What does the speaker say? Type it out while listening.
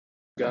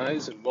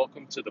guys, and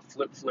welcome to the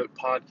Flip Flip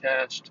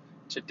podcast.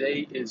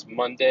 Today is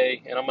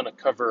Monday, and I'm going to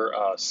cover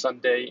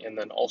Sunday and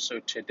then also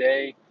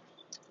today.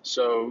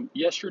 So,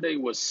 yesterday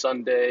was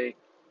Sunday,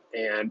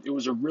 and it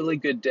was a really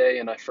good day,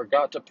 and I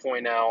forgot to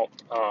point out,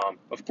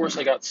 of course,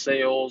 I got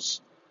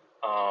sales.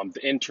 The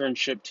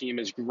internship team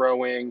is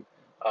growing.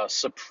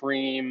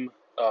 Supreme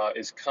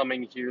is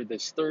coming here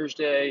this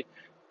Thursday.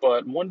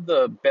 But one of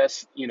the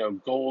best,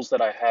 goals that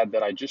I had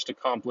that I just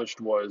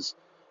accomplished was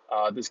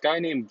this guy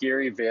named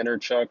Gary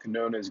Vaynerchuk,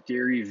 known as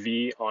Gary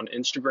V on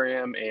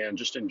Instagram and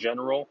just in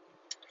general,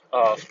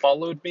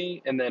 followed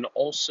me and then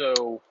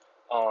also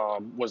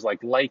was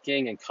like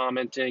liking and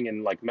commenting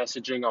and like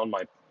messaging on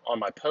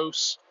my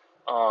posts.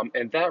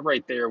 And that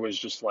right there was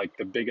just like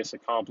the biggest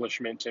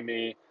accomplishment to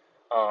me.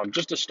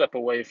 Just a step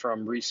away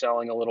from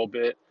reselling a little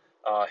bit.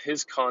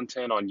 His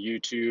content on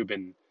YouTube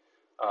and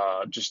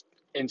just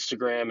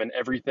Instagram and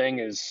everything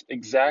is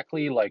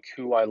exactly like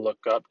who I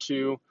look up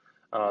to.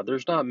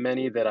 There's not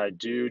many that I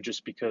do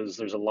just because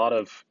there's a lot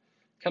of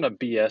kind of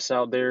BS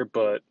out there,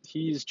 but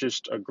he's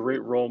just a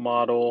great role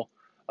model,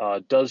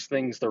 does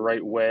things the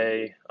right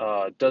way,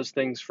 does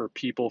things for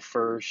people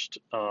first,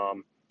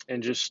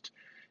 and just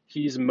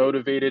he's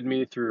motivated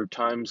me through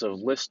times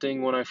of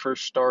listing when I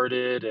first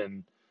started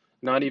and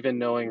not even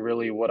knowing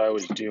really what I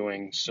was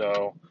doing.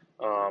 So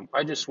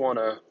I just want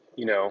to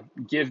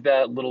give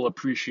that little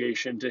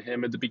appreciation to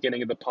him at the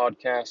beginning of the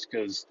podcast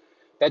because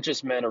that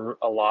just meant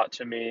a lot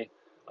to me.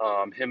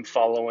 Him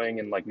following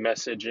and like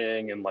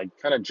messaging and like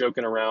kind of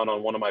joking around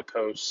on one of my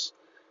posts.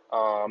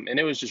 And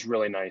it was just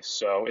really nice.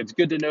 So it's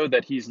good to know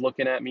that he's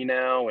looking at me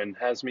now and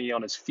has me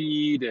on his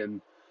feed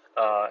and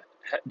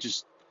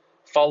just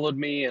followed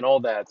me and all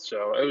that.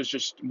 So it was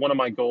just one of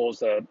my goals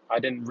that I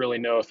didn't really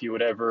know if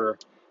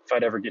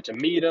I'd ever get to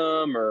meet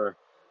him or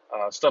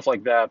stuff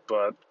like that.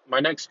 But my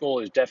next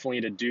goal is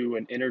definitely to do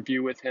an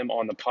interview with him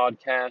on the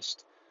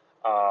podcast.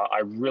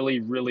 I really,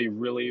 really,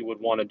 really would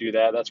want to do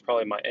that. That's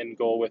probably my end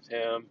goal with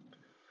him,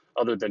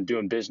 other than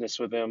doing business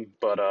with him.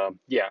 But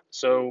yeah,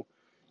 so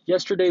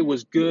yesterday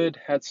was good,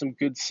 had some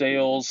good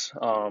sales.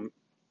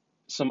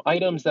 Some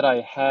items that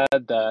I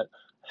had that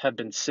have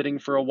been sitting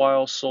for a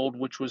while sold,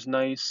 which was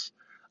nice.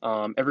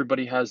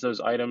 Everybody has those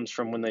items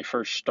from when they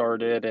first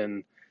started,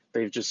 and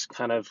they've just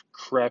kind of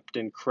crept,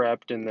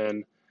 and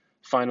then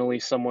finally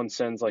someone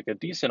sends like a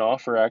decent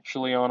offer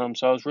actually on them.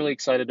 So I was really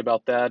excited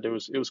about that. It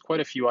was quite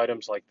a few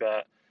items like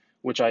that,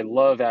 which I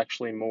love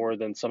actually more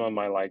than some of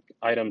my like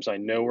items I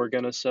know are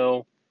gonna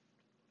sell.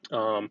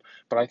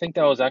 But I think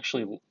that was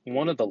actually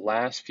one of the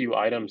last few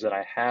items that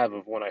I have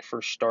of when I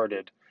first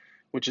started,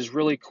 which is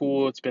really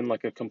cool. It's been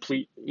like a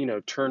complete,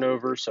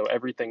 turnover, so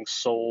everything's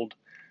sold.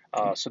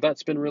 So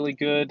that's been really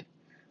good.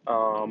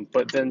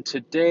 But then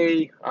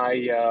today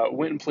I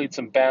went and played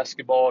some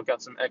basketball,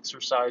 got some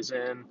exercise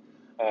in,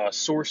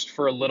 sourced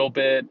for a little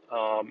bit,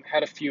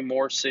 had a few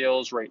more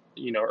sales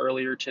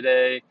earlier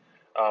today,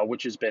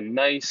 which has been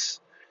nice.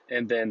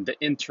 And then the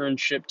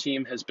internship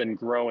team has been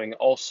growing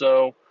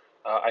also.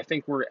 I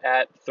think we're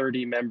at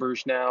 30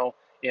 members now.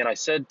 And I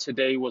said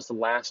today was the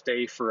last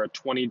day for a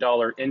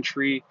 $20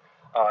 entry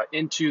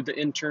into the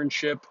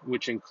internship,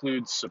 which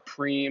includes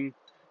Supreme,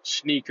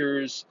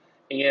 sneakers,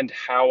 and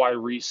how I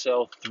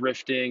resell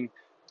thrifting,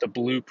 the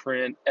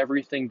blueprint,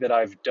 everything that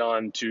I've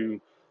done to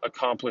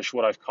accomplish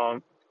what I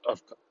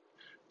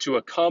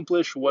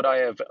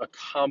have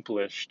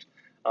accomplished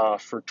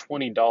for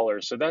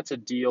 $20. So that's a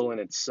deal in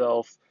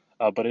itself,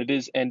 but it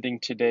is ending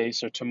today.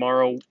 So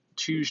tomorrow,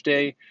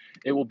 Tuesday,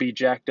 it will be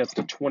jacked up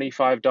to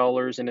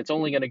 $25, and it's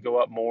only going to go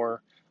up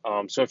more.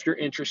 So if you're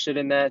interested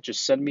in that,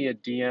 just send me a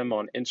DM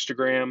on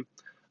Instagram.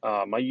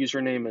 My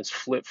username is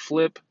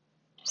FlipFlip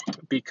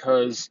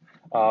because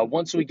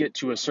once we get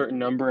to a certain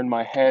number in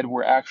my head,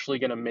 we're actually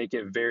going to make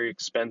it very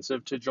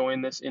expensive to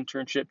join this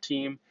internship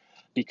team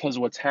because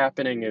what's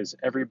happening is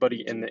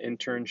everybody in the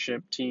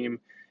internship team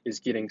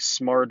is getting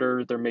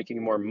smarter, they're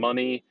making more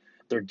money,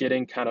 they're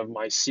getting kind of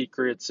my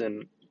secrets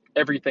and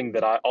everything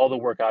that all the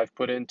work I've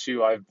put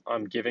into,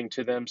 I'm giving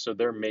to them, so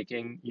they're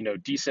making,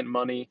 decent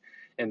money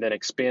and then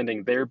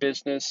expanding their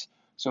business.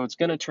 So it's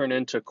going to turn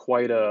into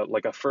quite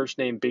a first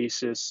name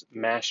basis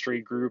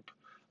mastery group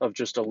of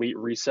just elite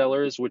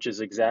resellers, which is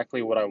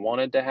exactly what I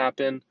wanted to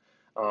happen.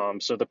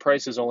 So the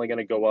price is only going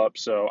to go up.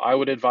 So I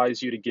would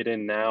advise you to get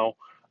in now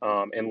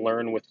and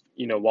learn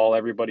while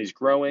everybody's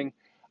growing.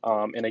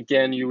 And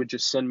again, you would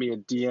just send me a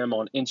DM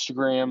on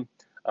Instagram.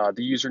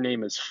 The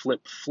username is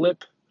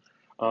FlipFlip.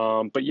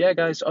 But yeah,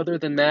 guys, other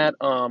than that,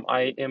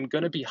 I am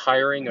going to be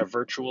hiring a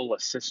virtual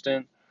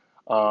assistant.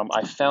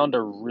 I found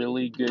a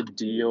really good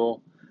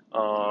deal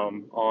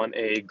on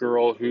a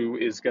girl who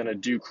is going to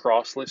do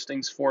cross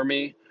listings for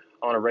me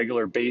on a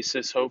regular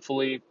basis,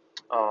 hopefully.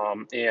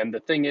 And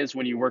the thing is,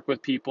 when you work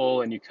with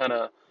people and you kind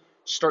of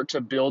start to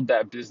build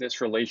that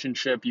business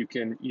relationship, you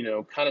can,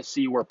 kind of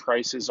see where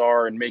prices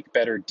are and make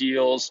better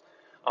deals.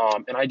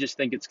 And I just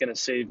think it's going to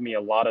save me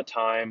a lot of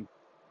time.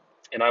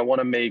 And I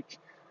want to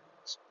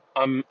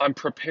I'm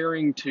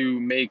preparing to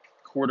make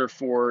quarter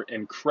four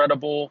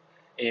incredible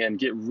and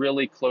get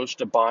really close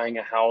to buying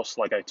a house.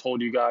 Like I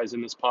told you guys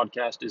in this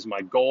podcast is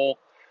my goal.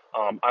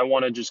 I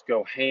want to just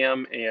go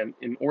ham. And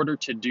in order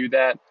to do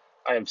that,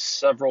 I have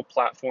several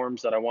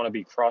platforms that I want to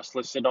be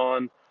cross-listed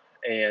on.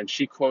 And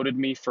she quoted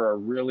me for a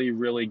really,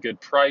 really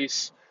good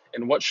price.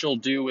 And what she'll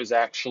do is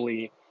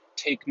actually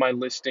take my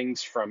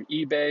listings from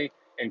eBay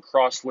and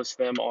cross-list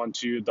them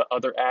onto the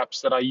other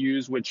apps that I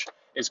use, which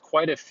is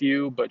quite a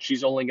few, but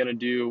she's only going to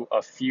do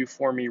a few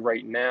for me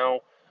right now,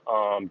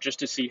 just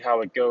to see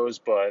how it goes.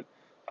 But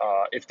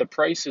if the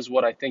price is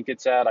what I think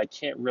it's at, I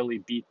can't really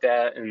beat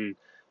that. And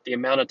the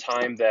amount of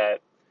time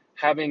that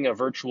having a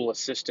virtual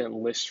assistant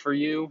list for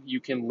you, you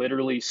can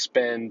literally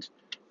spend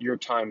your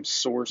time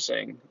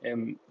sourcing,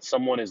 and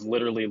someone is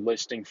literally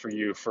listing for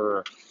you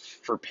for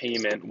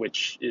payment,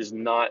 which is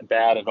not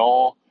bad at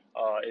all.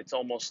 It's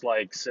almost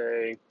like,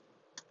 say,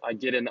 I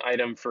get an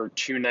item for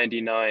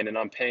 $2.99 and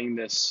I'm paying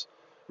this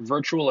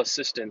virtual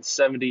assistant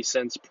 70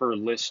 cents per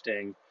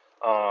listing.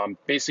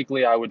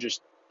 Basically, I would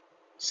just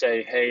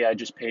say, hey, I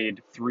just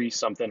paid three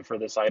something for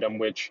this item,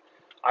 which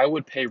I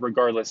would pay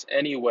regardless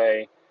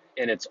anyway.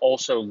 And it's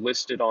also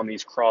listed on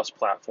these cross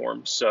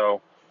platforms.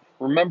 So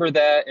remember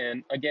that.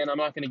 And again, I'm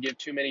not going to give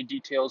too many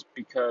details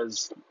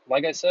because,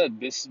 like I said,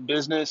 this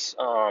business,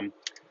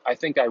 I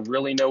think I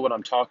really know what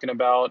I'm talking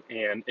about,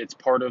 and it's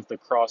part of the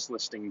cross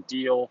listing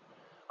deal.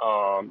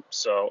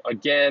 So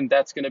again,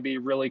 that's going to be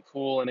really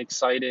cool and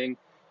exciting.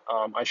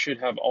 I should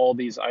have all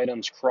these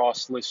items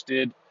cross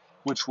listed,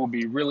 which will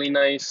be really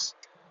nice.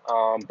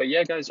 But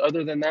yeah, guys,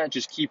 other than that,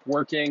 just keep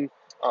working.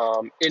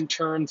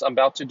 Interns, I'm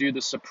about to do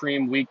the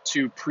Supreme Week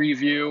 2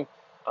 preview.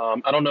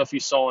 I don't know if you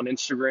saw on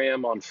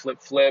Instagram on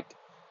FlipFlip.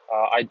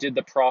 I did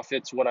the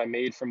profits, what I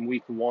made from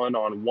week 1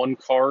 on one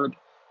card.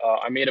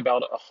 I made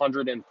about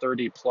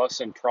 130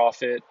 plus in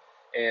profit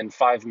in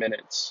 5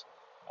 minutes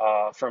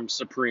from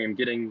Supreme,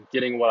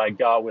 getting what I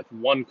got with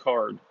one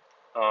card.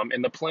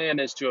 And the plan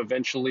is to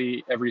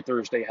eventually every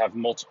Thursday have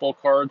multiple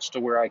cards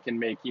to where I can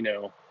make,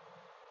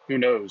 who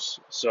knows?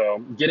 So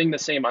getting the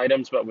same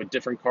items but with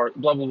different cards,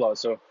 blah blah blah.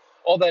 So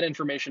all that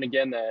information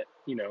again that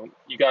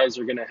you guys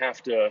are gonna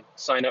have to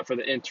sign up for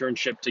the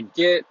internship to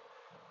get.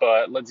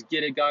 But let's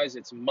get it, guys.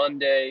 It's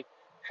Monday.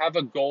 Have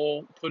a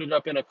goal, put it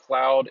up in a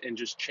cloud, and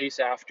just chase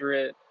after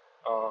it.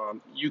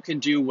 You can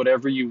do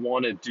whatever you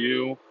want to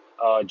do.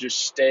 Just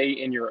stay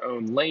in your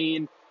own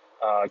lane.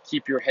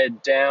 Keep your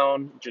head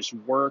down. Just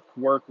work,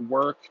 work,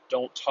 work.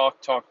 Don't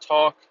talk, talk,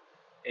 talk.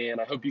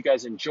 And I hope you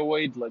guys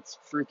enjoyed. Let's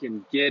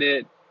freaking get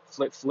it.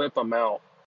 Flip, flip. I'm out.